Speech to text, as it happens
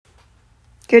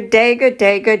Good day, good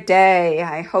day, good day.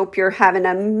 I hope you're having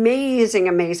an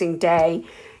amazing day.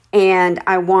 And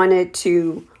I wanted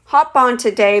to hop on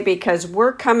today because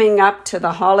we're coming up to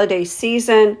the holiday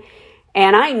season.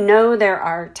 And I know there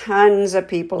are tons of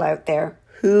people out there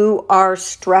who are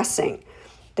stressing.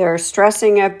 They're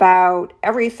stressing about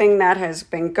everything that has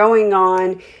been going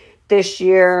on this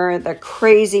year, the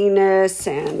craziness.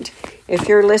 And if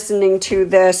you're listening to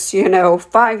this,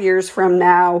 5 years from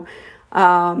now,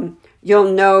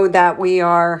 you'll know that we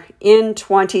are in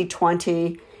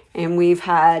 2020 and we've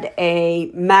had a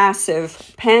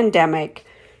massive pandemic.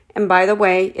 And by the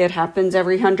way, it happens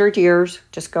every 100 years.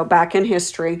 Just go back in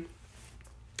history.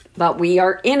 But we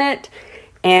are in it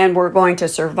and we're going to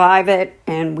survive it.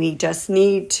 And we just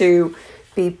need to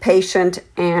be patient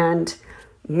and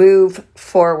move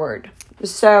forward.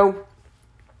 So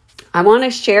I want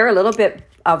to share a little bit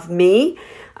of me,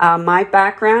 my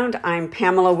background. I'm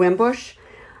Pamela Wimbush.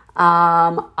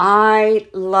 I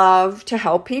love to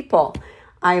help people.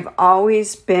 I've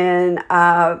always been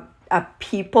a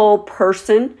people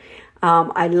person.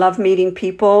 I love meeting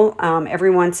people.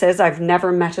 Everyone says I've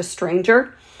never met a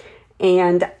stranger.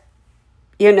 And,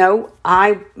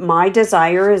 my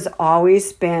desire has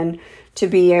always been to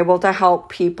be able to help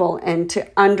people and to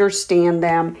understand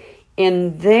them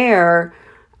in their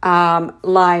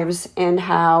lives and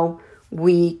how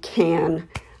we can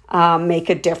make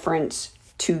a difference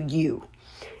to you.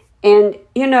 And,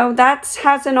 that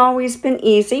hasn't always been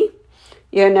easy.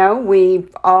 We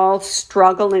all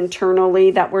struggle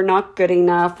internally that we're not good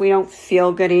enough. We don't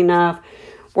feel good enough.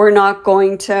 We're not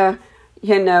going to,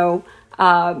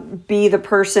 be the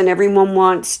person everyone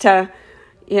wants to,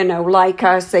 like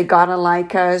us. They gotta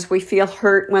like us. We feel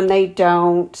hurt when they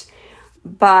don't.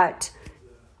 But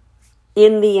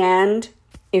in the end,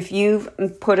 if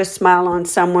you've put a smile on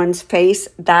someone's face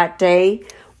that day,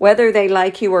 whether they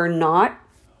like you or not,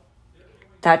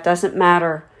 that doesn't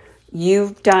matter.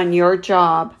 You've done your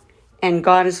job and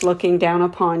God is looking down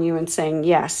upon you and saying,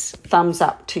 yes, thumbs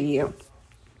up to you.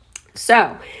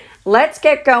 So let's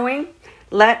get going.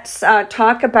 Let's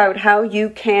talk about how you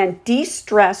can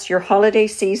de-stress your holiday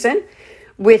season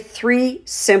with 3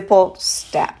 simple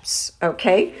steps,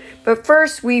 okay? But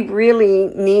first, we really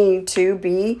need to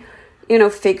be,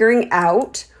 figuring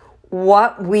out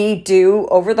what we do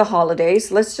over the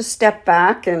holidays. Let's just step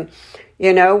back and,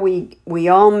 we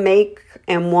all make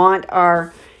and want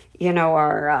our,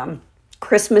 our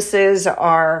Christmases,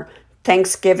 our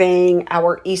Thanksgiving,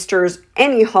 our Easters,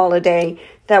 any holiday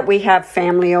that we have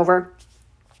family over.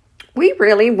 We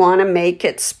really want to make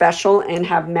it special and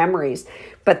have memories,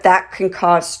 but that can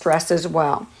cause stress as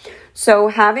well. So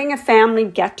having a family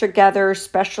get together,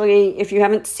 especially if you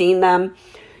haven't seen them,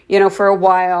 for a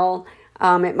while,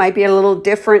 it might be a little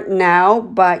different now,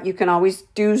 but you can always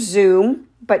do Zoom,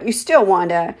 but you still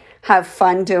want to have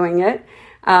fun doing it.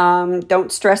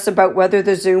 Don't stress about whether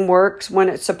the Zoom works when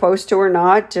it's supposed to or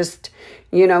not. Just,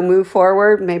 move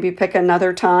forward, maybe pick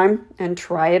another time and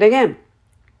try it again.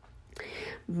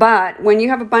 But when you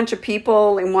have a bunch of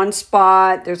people in one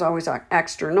spot, there's always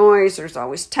extra noise, there's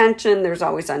always tension, there's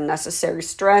always unnecessary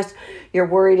stress. You're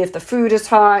worried if the food is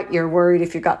hot, you're worried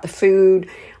if you got the food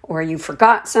or you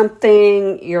forgot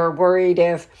something, you're worried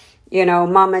if,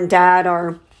 mom and dad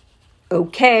are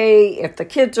okay, if the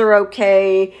kids are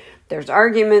okay, there's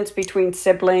arguments between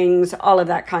siblings, all of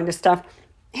that kind of stuff.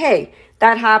 Hey,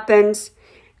 that happens.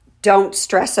 Don't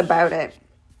stress about it.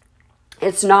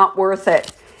 It's not worth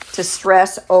it to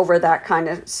stress over that kind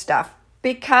of stuff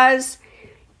because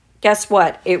guess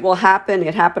what? It will happen.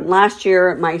 It happened last year.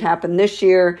 It might happen this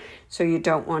year. So you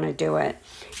don't want to do it.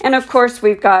 And of course,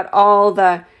 we've got all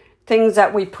the things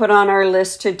that we put on our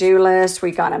to-do list.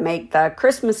 We got to make the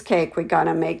Christmas cake. We got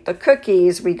to make the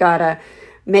cookies. We got to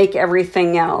make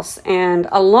everything else. And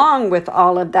along with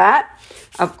all of that,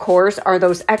 of course, are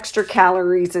those extra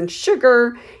calories and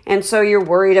sugar. And so you're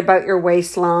worried about your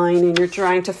waistline and you're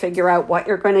trying to figure out what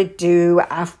you're going to do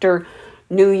after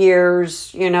New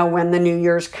Year's, when the New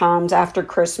Year's comes after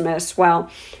Christmas. Well,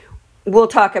 we'll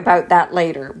talk about that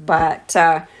later, but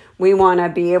we want to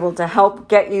be able to help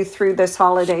get you through this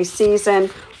holiday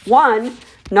season. One,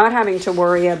 not having to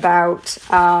worry about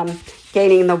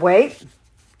gaining the weight.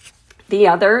 The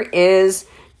other is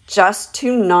just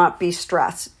to not be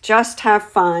stressed. Just have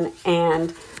fun,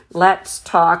 and let's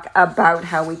talk about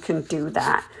how we can do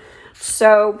that.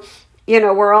 So,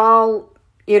 we're all,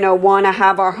 want to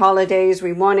have our holidays.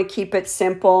 We want to keep it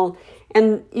simple.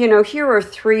 And, here are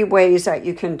 3 ways that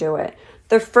you can do it.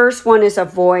 The first one is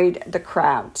avoid the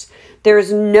crowds.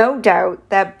 There's no doubt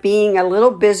that being a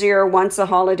little busier once the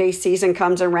holiday season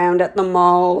comes around at the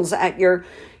malls, at your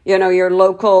your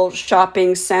local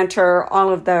shopping center,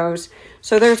 all of those.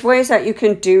 So there's ways that you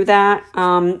can do that.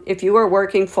 If you are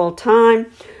working full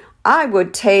time, I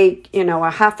would take,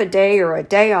 a half a day or a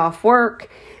day off work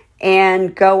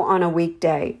and go on a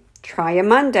weekday. Try a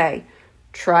Monday,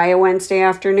 try a Wednesday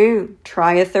afternoon,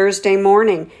 try a Thursday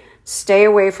morning. Stay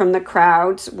away from the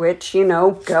crowds, which,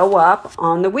 go up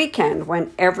on the weekend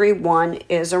when everyone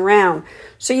is around.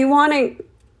 So you want to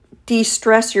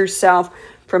de-stress yourself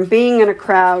from being in a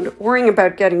crowd, worrying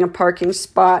about getting a parking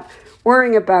spot,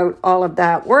 worrying about all of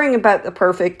that, worrying about the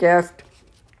perfect gift,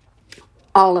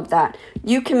 all of that.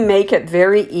 You can make it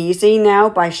very easy now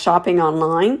by shopping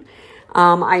online.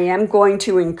 I am going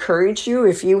to encourage you,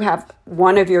 if you have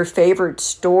one of your favorite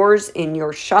stores in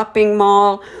your shopping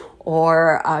mall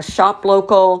or shop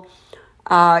local,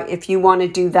 if you want to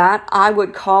do that, I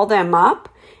would call them up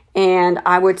and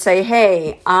I would say,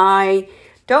 hey, I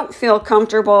don't feel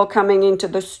comfortable coming into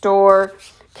the store.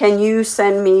 Can you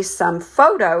send me some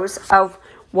photos of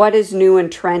what is new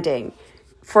and trending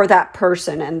for that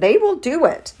person? And they will do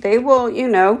it. They will, you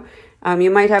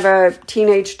might have a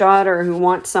teenage daughter who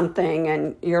wants something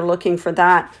and you're looking for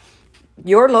that.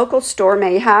 Your local store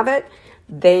may have it.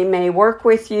 They may work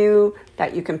with you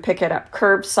that you can pick it up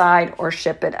curbside or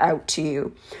ship it out to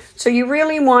you. So you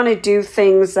really want to do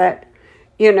things that,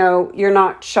 you're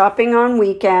not shopping on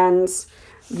weekends.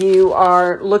 You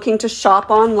are looking to shop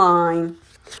online,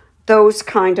 those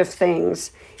kind of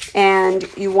things. And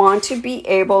you want to be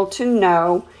able to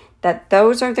know that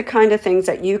those are the kind of things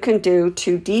that you can do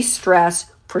to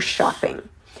de-stress for shopping.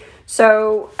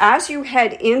 So as you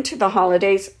head into the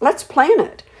holidays, let's plan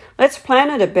it. Let's plan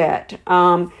it a bit.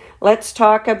 Let's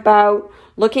talk about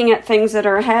looking at things that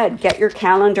are ahead. Get your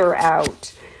calendar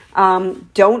out. Don't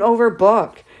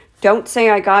overbook. Don't say,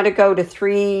 I got to go to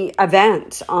 3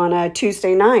 events on a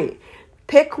Tuesday night.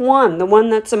 Pick one, the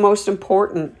one that's the most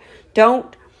important.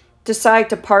 Don't decide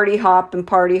to party hop and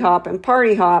party hop and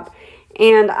party hop.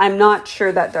 And I'm not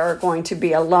sure that there are going to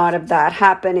be a lot of that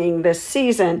happening this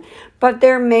season, but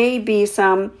there may be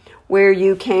some where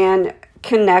you can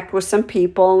connect with some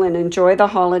people and enjoy the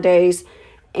holidays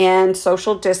and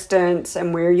social distance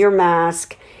and wear your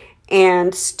mask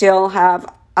and still have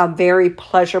a very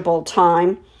pleasurable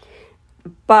time.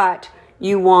 But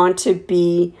you want to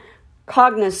be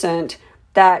cognizant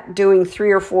that doing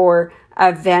 3 or 4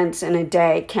 events in a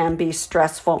day can be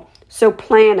stressful. So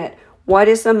plan it. What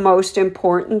is the most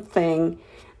important thing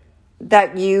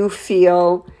that you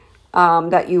feel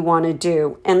that you want to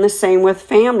do? And the same with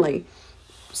family.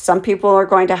 Some people are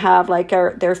going to have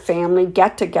their family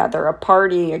get together, a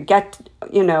party,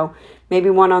 maybe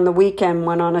one on the weekend,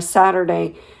 one on a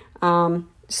Saturday.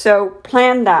 So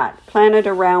plan that. Plan it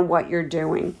around what you're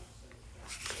doing.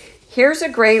 Here's a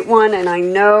great one, and I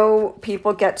know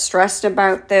people get stressed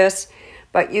about this,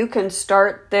 but you can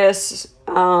start this,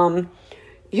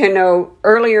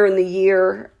 earlier in the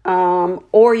year,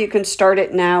 or you can start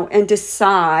it now and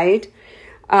decide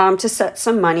to set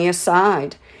some money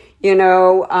aside.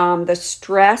 The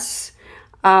stress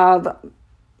of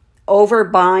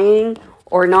overbuying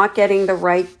or not getting the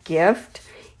right gift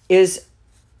is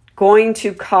going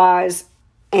to cause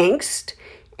angst,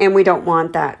 and we don't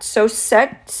want that. So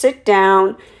sit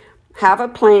down, have a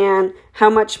plan, how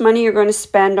much money you're going to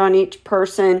spend on each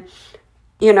person,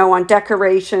 on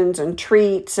decorations and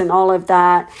treats and all of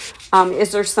that.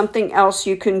 Is there something else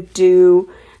you can do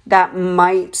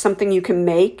something you can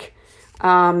make?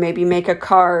 Maybe make a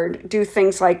card, do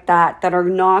things like that are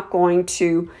not going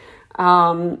to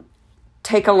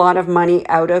take a lot of money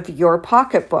out of your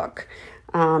pocketbook.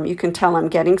 You can tell I'm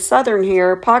getting Southern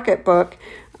here, pocketbook,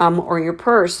 or your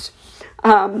purse.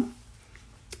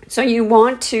 So you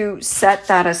want to set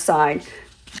that aside.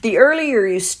 The earlier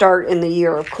you start in the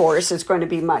year, of course, is going to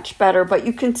be much better, but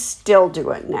you can still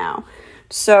do it now.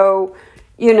 So,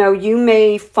 you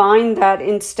may find that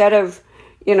instead of,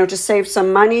 to save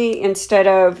some money, instead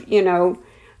of, going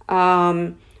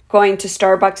to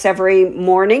Starbucks every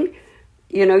morning,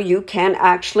 you can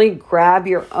actually grab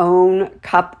your own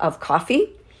cup of coffee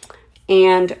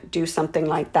and do something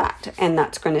like that. And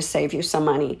that's going to save you some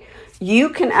money. You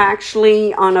can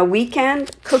actually, on a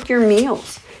weekend, cook your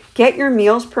meals. Get your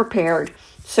meals prepared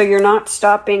so you're not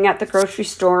stopping at the grocery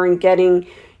store and getting,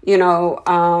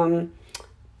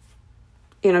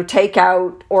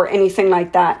 takeout or anything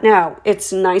like that. Now,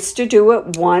 it's nice to do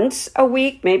it once a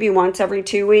week, maybe once every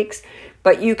 2 weeks,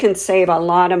 but you can save a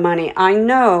lot of money. I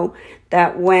know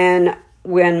that when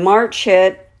March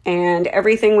hit and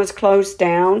everything was closed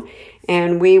down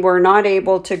and we were not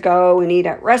able to go and eat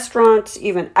at restaurants,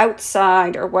 even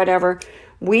outside or whatever,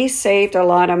 we saved a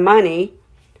lot of money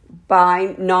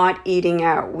by not eating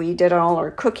out. We did all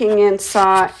our cooking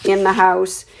inside in the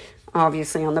house,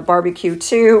 obviously on the barbecue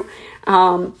too.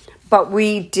 But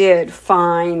we did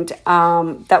find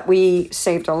that we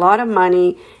saved a lot of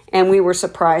money, and we were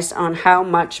surprised on how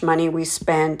much money we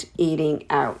spent eating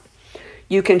out.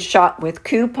 You can shop with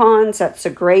coupons. That's a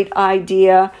great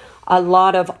idea. A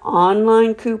lot of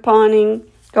online couponing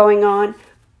going on.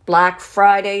 Black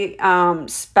Friday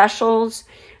specials.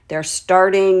 They're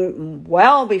starting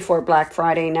well before Black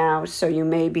Friday now, so you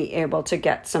may be able to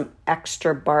get some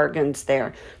extra bargains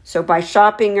there. So by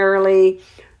shopping early,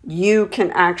 you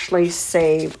can actually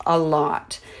save a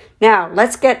lot. Now,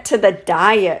 let's get to the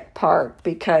diet part,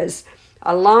 because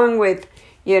along with,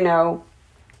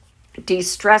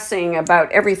 de-stressing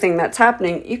about everything that's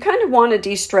happening, you kind of want to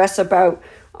de-stress about,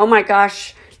 oh my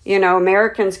gosh,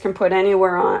 Americans can put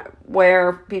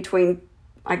where between,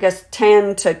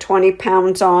 10 to 20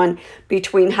 pounds on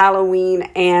between Halloween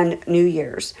and New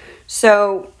Year's.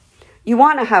 So you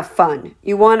want to have fun.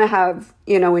 You want to have,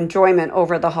 enjoyment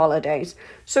over the holidays.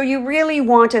 So you really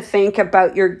want to think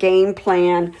about your game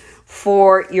plan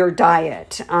for your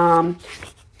diet.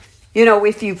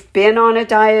 If you've been on a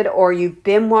diet or you've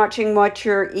been watching what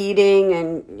you're eating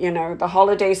and, the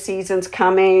holiday season's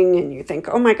coming and you think,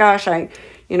 oh my gosh, I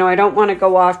don't want to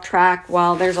go off track.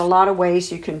 Well, there's a lot of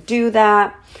ways you can do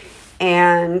that.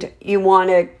 And you want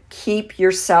to keep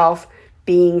yourself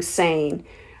being sane.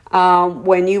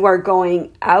 When you are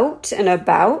going out and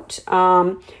about,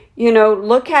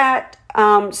 look at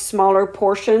smaller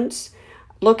portions.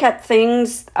 Look at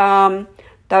things that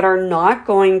are not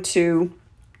going to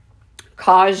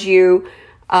cause you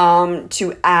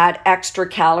to add extra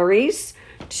calories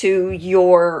to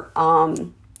your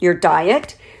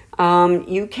diet.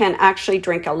 You can actually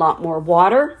drink a lot more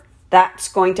water. That's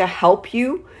going to help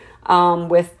you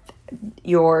with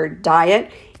your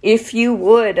diet. If you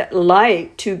would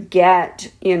like to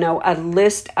get, a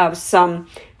list of some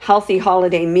healthy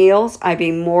holiday meals, I'd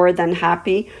be more than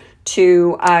happy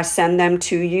to send them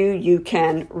to you. You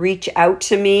can reach out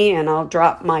to me and I'll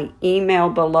drop my email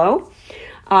below.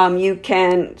 You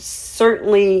can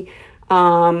certainly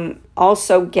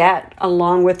also get,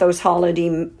 along with those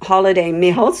holiday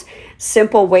meals,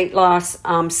 simple weight loss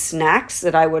snacks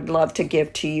that I would love to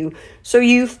give to you, so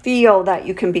you feel that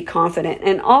you can be confident.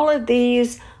 And all of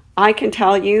these, I can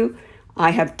tell you,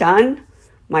 I have done.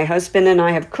 My husband and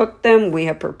I have cooked them. We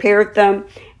have prepared them,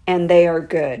 and they are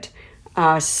good.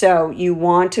 So you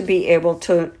want to be able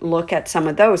to look at some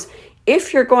of those.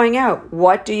 If you're going out,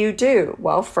 what do you do?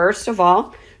 Well, first of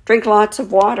all, drink lots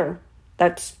of water.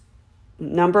 That's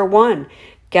number one.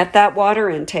 Get that water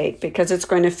intake because it's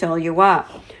going to fill you up.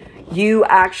 You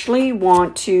actually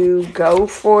want to go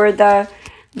for the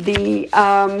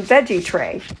veggie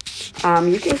tray.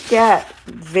 You can get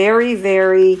very,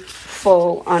 very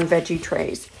full on veggie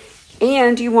trays.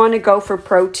 And you want to go for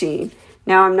protein.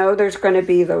 Now, I know there's going to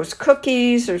be those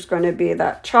cookies. There's going to be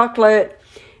that chocolate.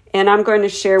 And I'm going to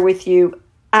share with you,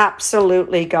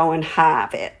 absolutely go and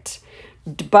have it.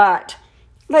 But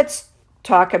let's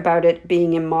talk about it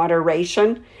being in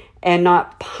moderation and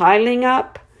not piling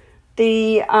up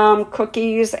the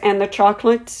cookies and the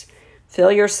chocolates.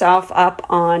 Fill yourself up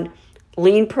on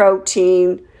lean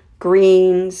protein,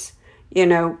 greens,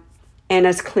 and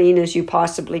as clean as you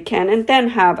possibly can. And then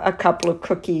have a couple of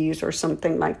cookies or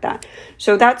something like that.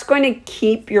 So that's going to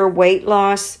keep your weight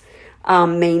loss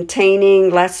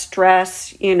maintaining, less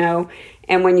stress,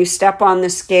 and when you step on the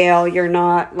scale, you're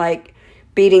not like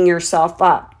beating yourself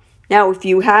up. Now, if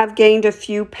you have gained a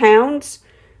few pounds,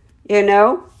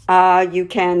 you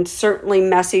can certainly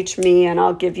message me and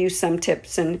I'll give you some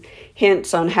tips and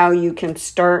hints on how you can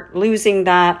start losing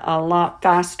that a lot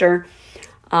faster.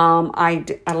 I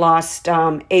lost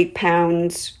 8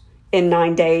 pounds in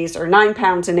 9 days, or 9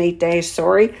 pounds in 8 days,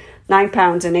 9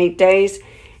 pounds in 8 days.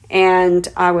 And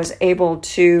I was able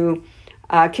to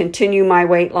continue my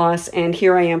weight loss. And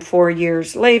here I am 4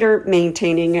 years later,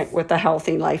 maintaining it with a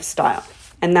healthy lifestyle.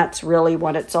 And that's really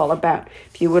what it's all about.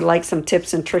 If you would like some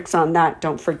tips and tricks on that,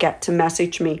 don't forget to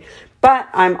message me. But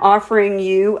I'm offering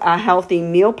you a healthy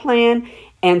meal plan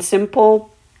and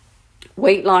simple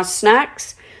weight loss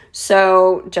snacks.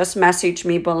 So just message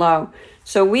me below.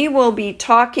 So we will be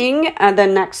talking the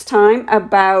next time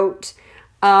about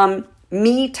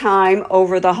me time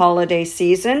over the holiday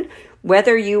season.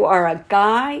 Whether you are a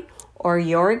guy or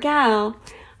you're a gal,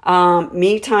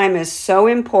 me time is so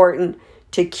important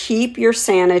to keep your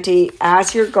sanity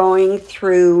as you're going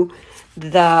through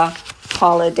the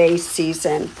holiday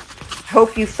season.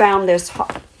 Hope you found this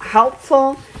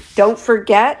helpful. Don't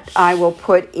forget, I will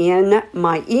put in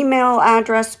my email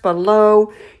address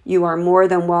below. You are more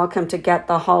than welcome to get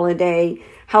the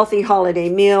healthy holiday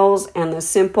meals and the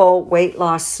simple weight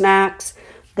loss snacks.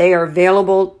 They are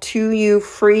available to you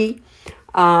free.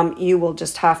 You will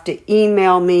just have to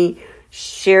email me,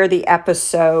 share the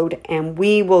episode, and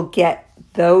we will get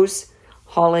those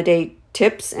holiday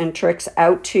tips and tricks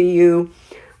out to you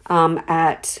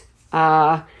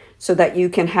so that you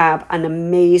can have an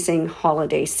amazing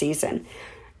holiday season.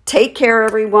 Take care,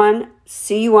 everyone.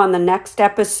 See you on the next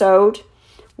episode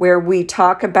where we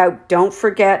talk about, don't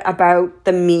forget about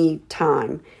the me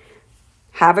time.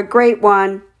 Have a great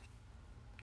one.